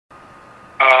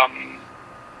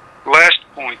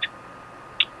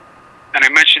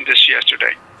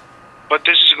yesterday. But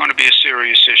this is going to be a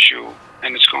serious issue,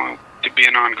 and it's going to be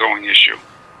an ongoing issue.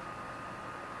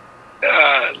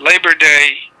 Labor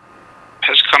Day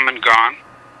has come and gone.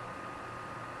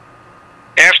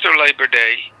 After Labor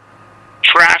Day,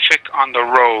 traffic on the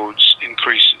roads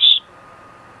increases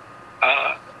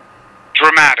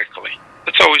dramatically.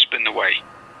 It's always been the way.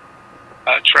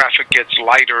 Traffic gets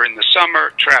lighter in the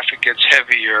summer. Traffic gets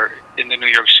heavier in the New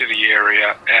York City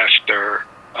area after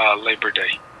Labor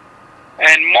Day.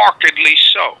 And markedly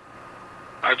so.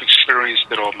 I've experienced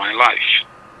it all my life.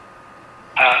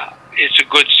 It's a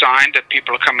good sign that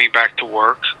people are coming back to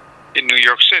work in New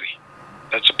York City.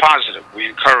 That's a positive. We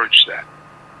encourage that.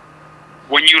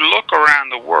 When you look around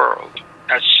the world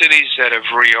at cities that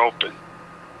have reopened,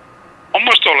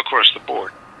 almost all across the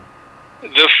board,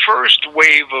 the first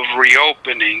wave of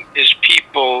reopening is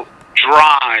people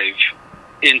drive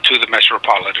into the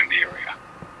metropolitan area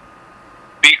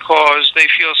because they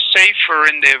feel safer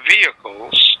in their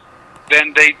vehicles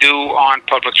than they do on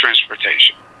public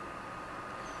transportation.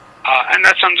 And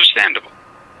that's understandable.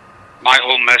 My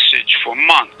whole message for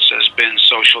months has been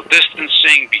social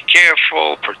distancing, be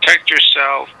careful, protect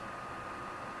yourself.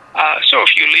 So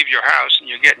if you leave your house and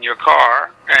you get in your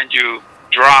car and you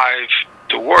drive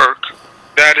to work,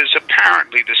 that is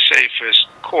apparently the safest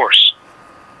course.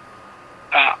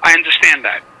 I understand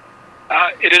that.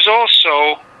 It is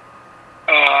also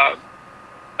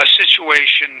a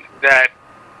situation that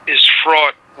is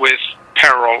fraught with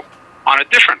peril on a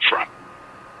different front.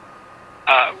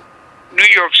 New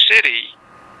York City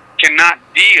cannot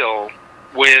deal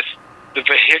with the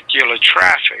vehicular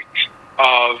traffic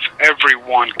of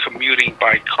everyone commuting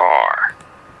by car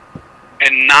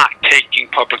and not taking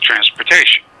public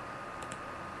transportation.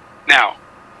 Now,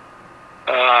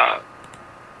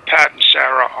 Pat and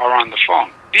Sarah are on the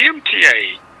phone. The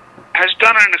MTA has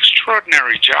done an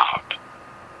extraordinary job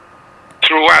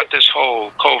throughout this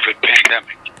whole COVID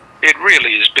pandemic. It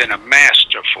really has been a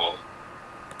masterful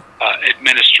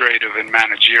administrative and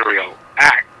managerial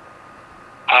act.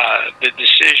 The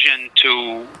decision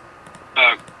to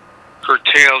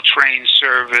curtail train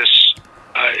service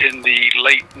in the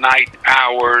late night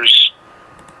hours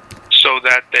so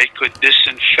that they could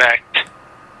disinfect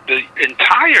the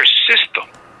entire system.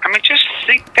 I mean, just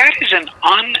think, that is an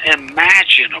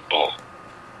unimaginable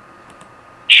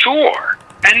chore.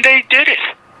 And they did it.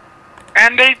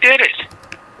 And they did it.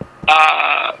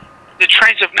 The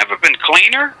trains have never been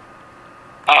cleaner.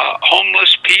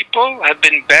 Homeless people have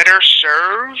been better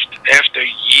served after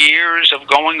years of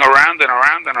going around and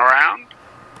around and around.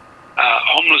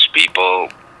 Homeless people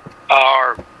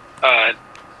are,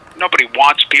 nobody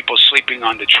wants people sleeping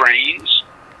on the trains.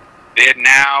 They're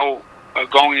now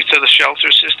going into the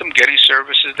shelter system, getting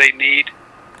services they need.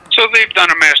 So they've done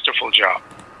a masterful job.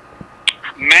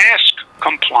 Mask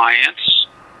compliance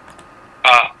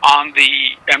on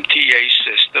the MTA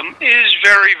system is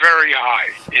very, very high.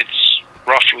 It's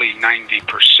roughly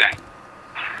 90%.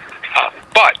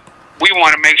 But we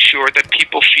want to make sure that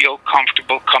people feel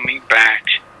comfortable coming back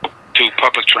to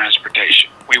public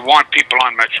transportation. We want people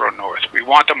on Metro North. We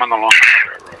want them on the Long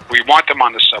Island Railroad. We want them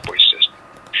on the subway system.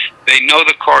 They know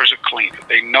the cars are cleaner.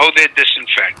 They know they're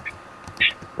disinfected.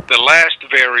 The last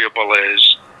variable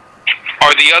is,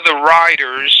 are the other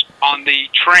riders on the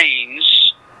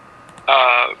trains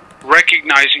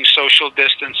recognizing social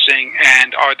distancing,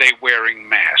 and are they wearing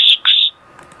masks?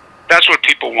 That's what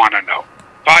people want to know.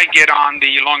 If I get on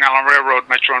the Long Island Railroad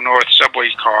Metro North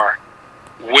subway car,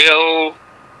 will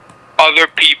other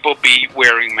people be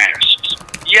wearing masks?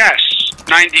 Yes,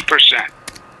 90%.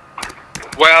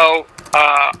 Well,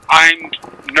 I'm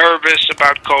nervous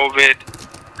about COVID.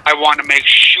 I want to make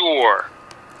sure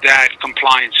that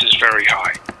compliance is very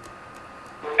high.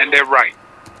 And they're right.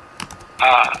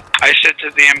 I said to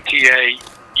the MTA,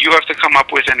 you have to come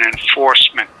up with an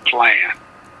enforcement plan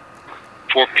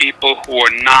for people who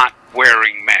are not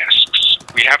wearing masks.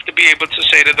 We have to be able to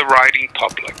say to the riding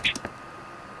public,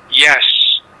 yes,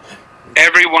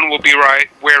 everyone will be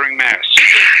wearing masks.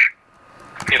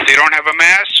 If they don't have a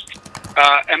mask,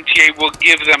 MTA will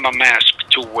give them a mask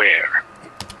to wear.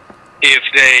 If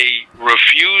they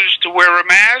refuse to wear a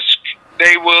mask,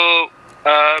 they will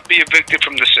be evicted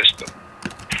from the system.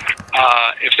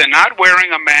 If they're not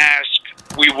wearing a mask,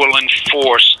 we will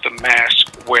enforce the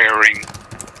mask wearing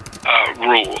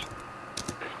rule.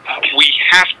 We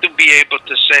have to be able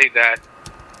to say that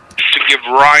to give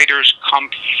riders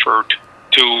comfort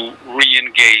to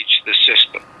re-engage the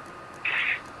system.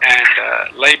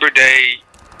 And Labor Day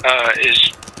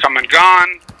is come and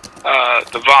gone.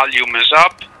 The volume is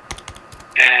up.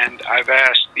 And I've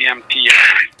asked the MTA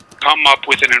to come up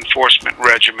with an enforcement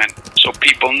regimen so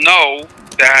people know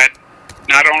that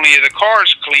not only are the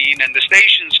cars clean and the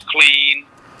stations clean,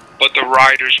 but the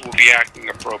riders will be acting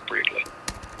appropriately.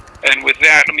 And with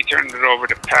that, let me turn it over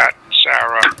to Pat and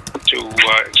Sarah to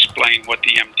explain what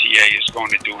the MTA is going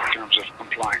to do in terms of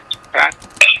compliance. Pat?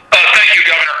 Thank you,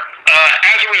 Governor.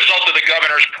 As a result of the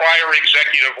Governor's prior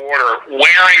executive order,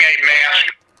 wearing a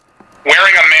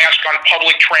mask on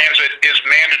public transit is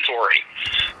mandatory.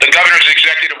 The Governor's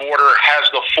executive order has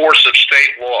the force of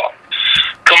state law.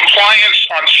 Compliance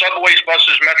on subways,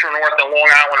 buses, Metro North, and Long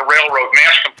Island Railroad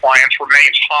mask compliance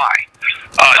remains high.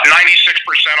 96%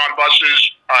 on buses,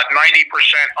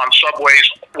 90% on subways,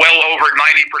 well over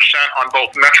 90% on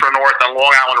both Metro North and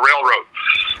Long Island Railroad.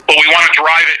 But we want to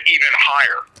drive it even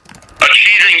higher.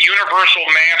 Achieving universal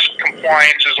mask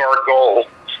compliance is our goal.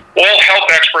 All health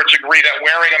experts agree that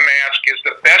wearing a mask is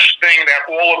the best thing that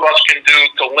all of us can do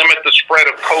to limit the spread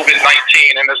of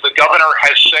COVID-19. And as the Governor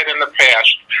has said in the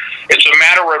past, it's a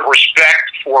matter of respect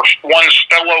for one's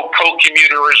fellow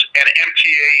co-commuters and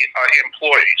MTA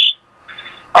employees.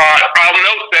 I'll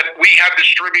note that we have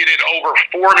distributed over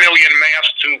 4 million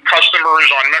masks to customers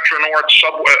on Metro North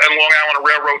and Long Island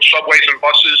Railroad subways and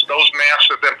buses. Those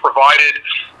masks have been provided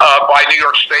by New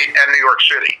York State and New York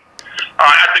City.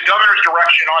 At the Governor's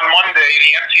direction on Monday,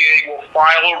 the MTA will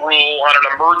file a rule on an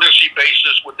emergency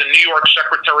basis with the New York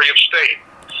Secretary of State.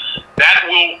 That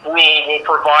rule will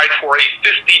provide for a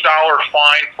 $50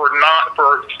 fine for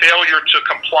failure to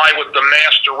comply with the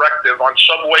mask directive on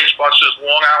subways, buses,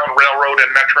 Long Island Railroad,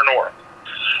 and Metro North.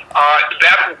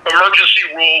 That emergency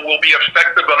rule will be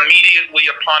effective immediately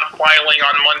upon filing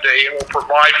on Monday and will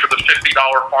provide for the $50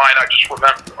 fine I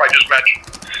just mentioned.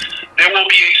 There will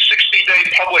be a 60-day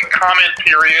public comment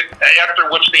period, after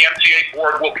which the MTA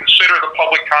board will consider the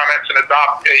public comments and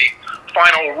adopt a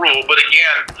final rule. But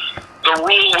again, the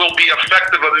rule will be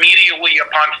effective immediately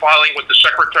upon filing with the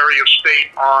Secretary of State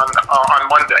on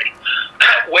Monday.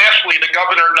 Lastly, the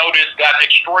Governor noted that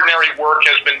extraordinary work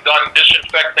has been done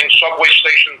disinfecting subway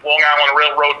stations, Long Island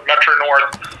Railroad, Metro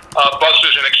North,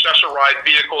 buses, and accessorized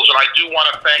vehicles. And I do want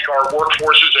to thank our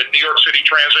workforces at New York City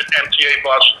Transit, MTA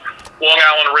Bus, Long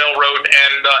Island Railroad,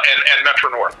 and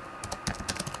Metro North.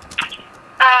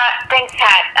 Thanks,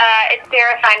 Pat. It's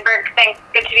Sarah Feinberg. Thanks.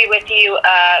 Good to be with you,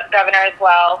 Governor, as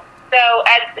well. So,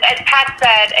 as Pat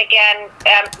said, again,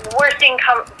 we're seeing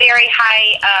very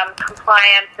high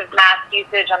compliance of mask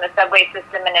usage on the subway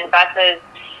system and in buses.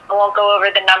 I won't go over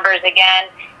the numbers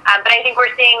again, but I think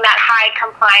we're seeing that high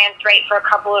compliance rate for a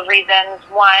couple of reasons.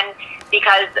 One,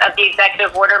 because of the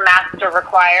executive order, masks are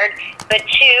required. But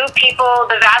two,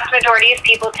 the vast majority of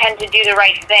people tend to do the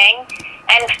right thing.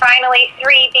 And finally,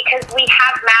 three, because we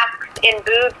have masks in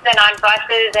booths and on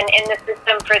buses and in the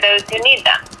system for those who need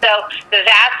them. So the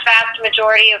vast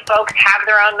majority of folks have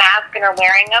their own mask and are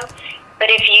wearing them. But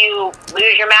if you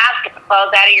lose your mask, if it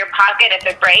falls out of your pocket, if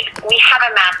it breaks, we have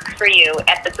a mask for you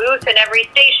at the booth in every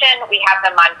station. We have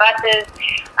them on buses.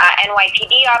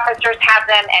 NYPD officers have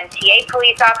them. MTA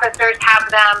police officers have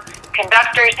them.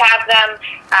 Conductors have them.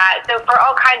 So for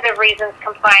all kinds of reasons,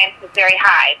 compliance is very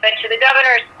high. But to the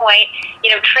Governor's point,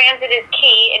 transit is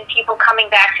key in people coming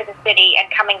back to the city and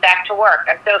coming back to work.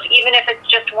 And so even if it's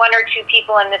just one or two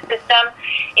people in the system,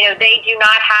 they do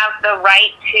not have the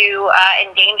right to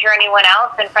endanger anyone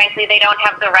else. And frankly, they don't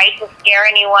have the right to scare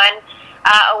anyone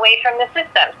away from the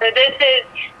system. So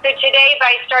today,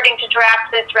 by starting to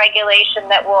draft this regulation,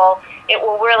 it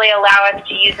will really allow us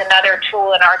to use another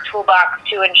tool in our toolbox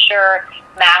to ensure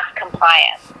mask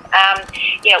compliance.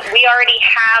 We already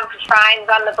have fines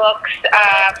on the books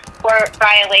for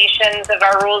violations of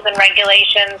our rules and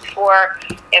regulations for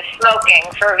smoking,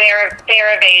 for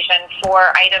fare evasion,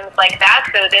 for items like that.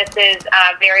 So this is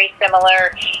very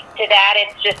similar to that.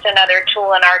 It's just another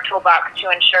tool in our toolbox to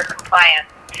ensure compliance.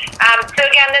 So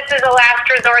again, this is a last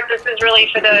resort. This is really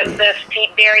for the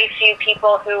very few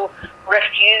people who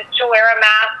refuse to wear a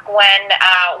mask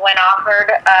when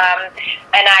offered,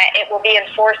 and it will be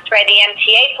enforced by the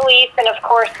MTA police, and of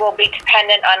course will be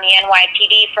dependent on the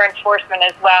NYPD for enforcement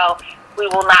as well. We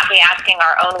will not be asking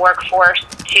our own workforce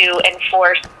to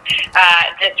enforce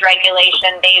this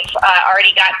regulation. They've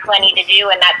already got plenty to do,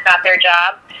 and that's not their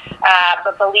job.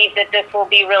 But believe that this will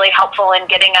be really helpful in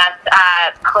getting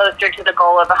us closer to the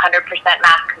goal of 100%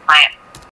 mask compliance.